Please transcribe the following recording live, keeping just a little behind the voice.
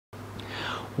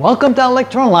Welcome to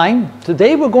Electron.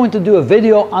 Today we're going to do a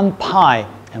video on pi.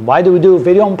 And why do we do a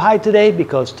video on pi today?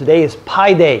 Because today is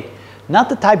Pi Day. Not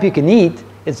the type you can eat,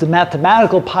 it's the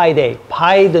mathematical Pi Day.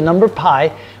 Pi, the number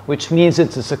pi, which means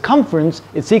it's the circumference,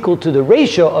 it's equal to the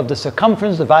ratio of the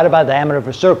circumference divided by the diameter of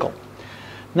a circle.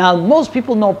 Now most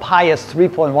people know pi as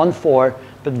 3.14,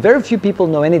 but very few people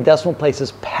know any decimal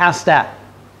places past that.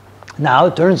 Now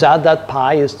it turns out that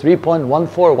pi is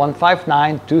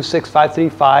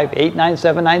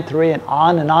 3.141592653589793 and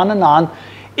on and on and on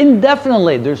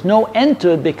indefinitely. There's no end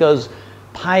to it because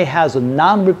pi has a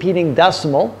non-repeating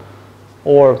decimal,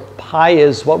 or pi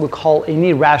is what we call an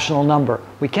irrational number.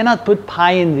 We cannot put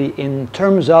pi in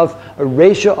terms of a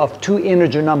ratio of two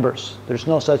integer numbers. There's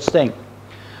no such thing.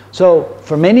 So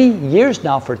for many years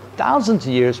now, for thousands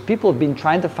of years, people have been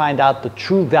trying to find out the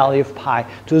true value of pi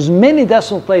to as many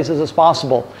decimal places as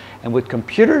possible. And with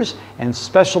computers and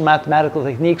special mathematical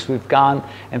techniques, we've gone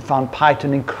and found pi to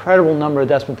an incredible number of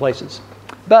decimal places.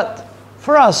 But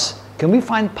for us, can we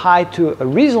find pi to a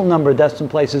reasonable number of decimal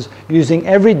places using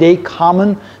everyday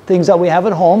common things that we have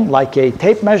at home, like a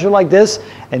tape measure like this,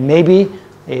 and maybe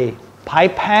a pie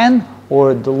pan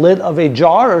or the lid of a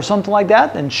jar or something like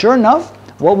that? And sure enough,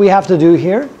 what we have to do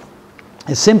here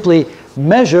is simply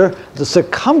measure the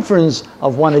circumference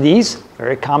of one of these,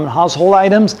 very common household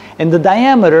items, and the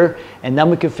diameter, and then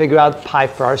we can figure out pi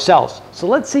for ourselves. So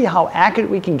let's see how accurate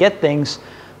we can get things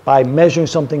by measuring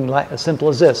something like as simple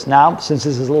as this. Now, since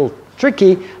this is a little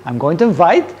tricky, I'm going to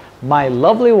invite my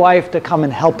lovely wife to come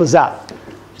and help us out.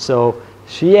 So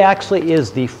she actually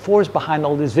is the force behind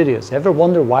all these videos. Ever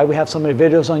wonder why we have so many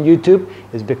videos on YouTube?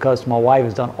 It's because my wife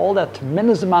has done all that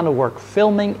tremendous amount of work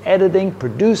filming, editing,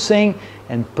 producing,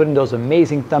 and putting those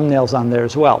amazing thumbnails on there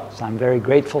as well. So I'm very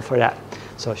grateful for that.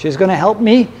 So she's going to help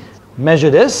me measure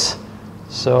this.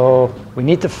 So we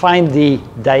need to find the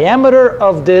diameter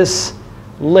of this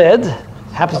lid.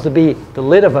 Happens to be the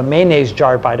lid of a mayonnaise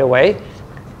jar, by the way.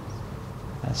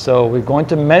 So we're going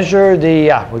to measure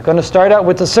we're going to start out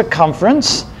with the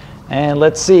circumference, and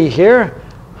let's see here,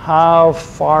 how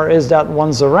far is that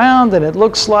one's around, and it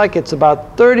looks like it's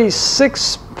about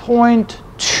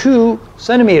 36.2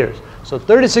 centimeters. So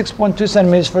 36.2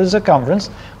 centimeters for the circumference.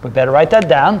 We better write that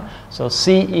down. So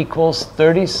C equals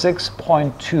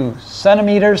 36.2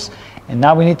 centimeters, and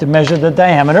now we need to measure the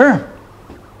diameter.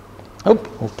 Oh,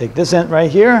 we'll take this end right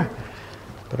here,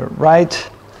 put it right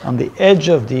on the edge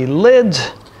of the lid,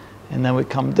 and then we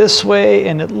come this way,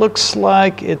 and it looks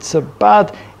like it's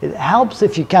about, it helps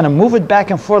if you kind of move it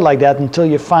back and forth like that until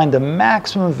you find the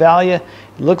maximum value. It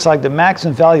looks like the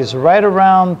maximum value is right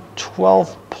around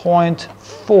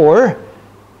 12.4.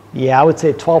 Yeah, I would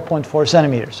say 12.4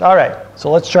 centimeters. All right,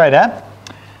 so let's try that.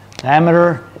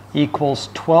 Diameter equals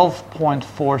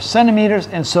 12.4 centimeters,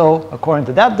 and so according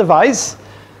to that device,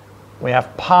 we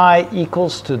have pi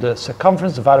equals to the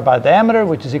circumference divided by the diameter,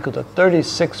 which is equal to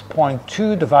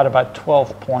 36.2 divided by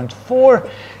 12.4.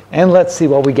 And let's see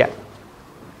what we get.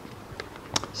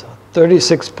 So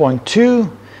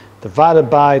 36.2 divided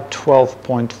by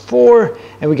 12.4,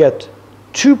 and we get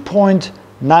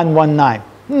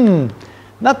 2.919.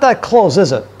 Not that close,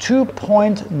 is it?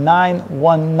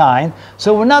 2.919.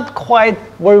 So we're not quite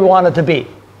where we want it to be.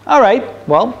 All right,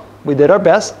 well, we did our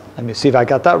best. Let me see if I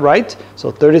got that right.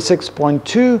 So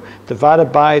 36.2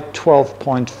 divided by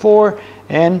 12.4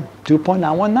 and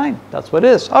 2.919. That's what it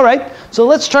is. All right, so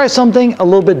let's try something a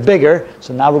little bit bigger.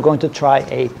 So now we're going to try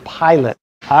a pilot.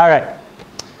 All right.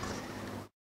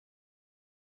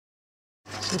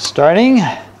 So starting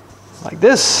like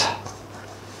this,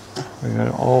 we're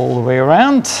going all the way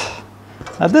around.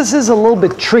 Now this is a little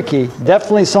bit tricky.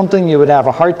 Definitely something you would have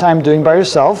a hard time doing by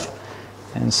yourself.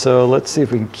 And so let's see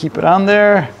if we can keep it on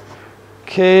there.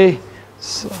 Okay,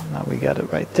 so now we got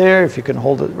it right there. If you can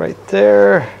hold it right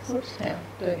there.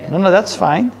 No, that's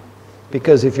fine.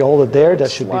 Because if you hold it there,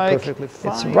 that should be perfectly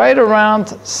fine. It's right around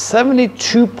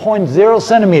 72.0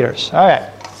 centimeters. All right.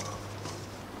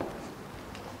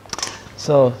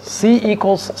 So C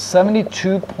equals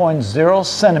 72.0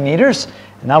 centimeters.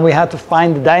 And now we have to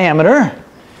find the diameter.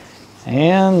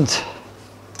 And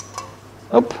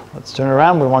let's turn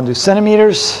around. We want to do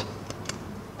centimeters.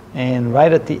 And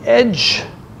right at the edge,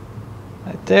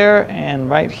 right there, and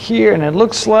right here, and it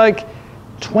looks like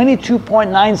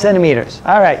 22.9 centimeters.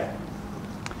 All right.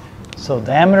 So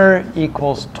diameter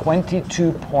equals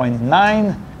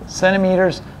 22.9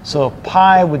 centimeters. So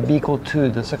pi would be equal to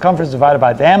the circumference divided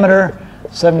by diameter,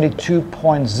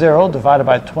 72.0 divided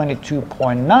by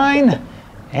 22.9,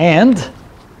 and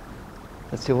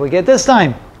let's see what we get this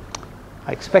time.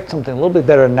 I expect something a little bit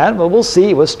better than that, but we'll see.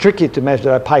 It was tricky to measure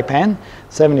that pie pan.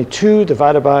 72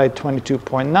 divided by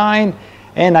 22.9,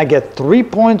 and I get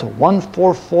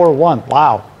 3.1441.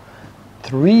 Wow.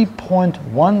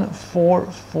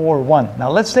 3.1441.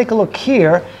 Now let's take a look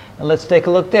here, and let's take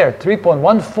a look there.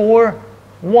 3.141,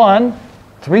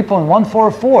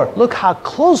 3.144. Look how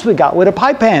close we got with a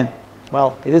pie pan.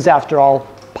 Well, it is after all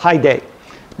Pi Day.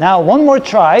 Now one more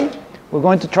try. We're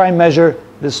going to try and measure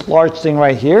this large thing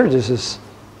right here. This is,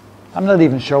 I'm not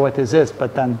even sure what this is,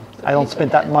 but then I don't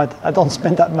spend that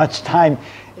much time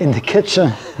in the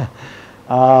kitchen.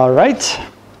 All right.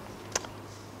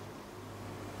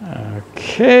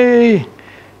 Okay,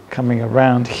 coming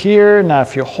around here. Now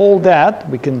if you hold that,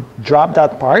 we can drop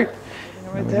that part.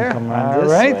 Right there. Come around this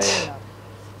way.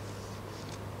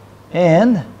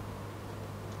 And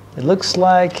it looks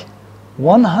like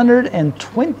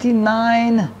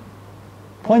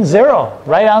 129.0,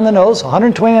 right on the nose,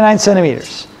 129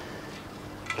 centimeters.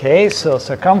 Okay, so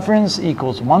circumference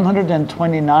equals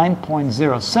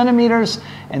 129.0 centimeters,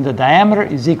 and the diameter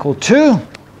is equal to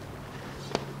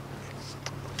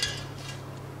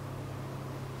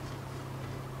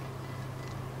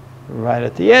right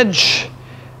at the edge,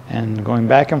 and going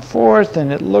back and forth,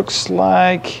 and it looks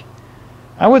like,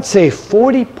 I would say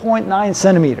 40.9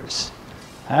 centimeters.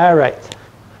 All right,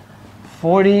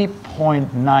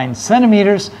 40.9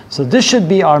 centimeters. So this should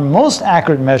be our most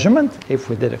accurate measurement if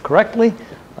we did it correctly.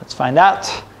 Let's find out.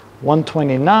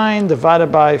 129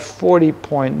 divided by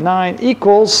 40.9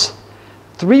 equals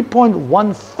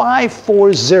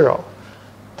 3.1540.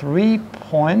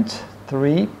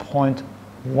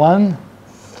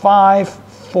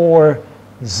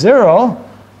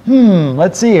 3.1540.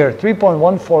 Let's see here.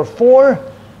 3.144,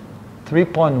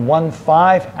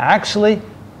 3.15. Actually,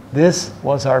 this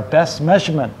was our best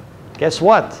measurement. Guess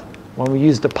what? When we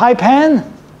used the pie pan,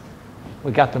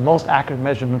 we got the most accurate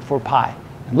measurement for pi.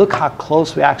 And look how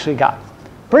close we actually got.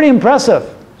 Pretty impressive.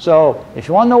 So if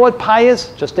you want to know what pi is,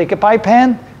 just take a pie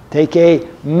pan, take a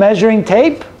measuring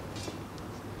tape,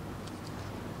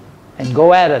 and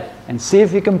go at it and see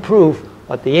if you can prove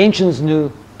what the ancients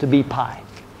knew to be pi.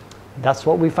 That's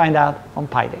what we find out on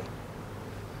Pi Day.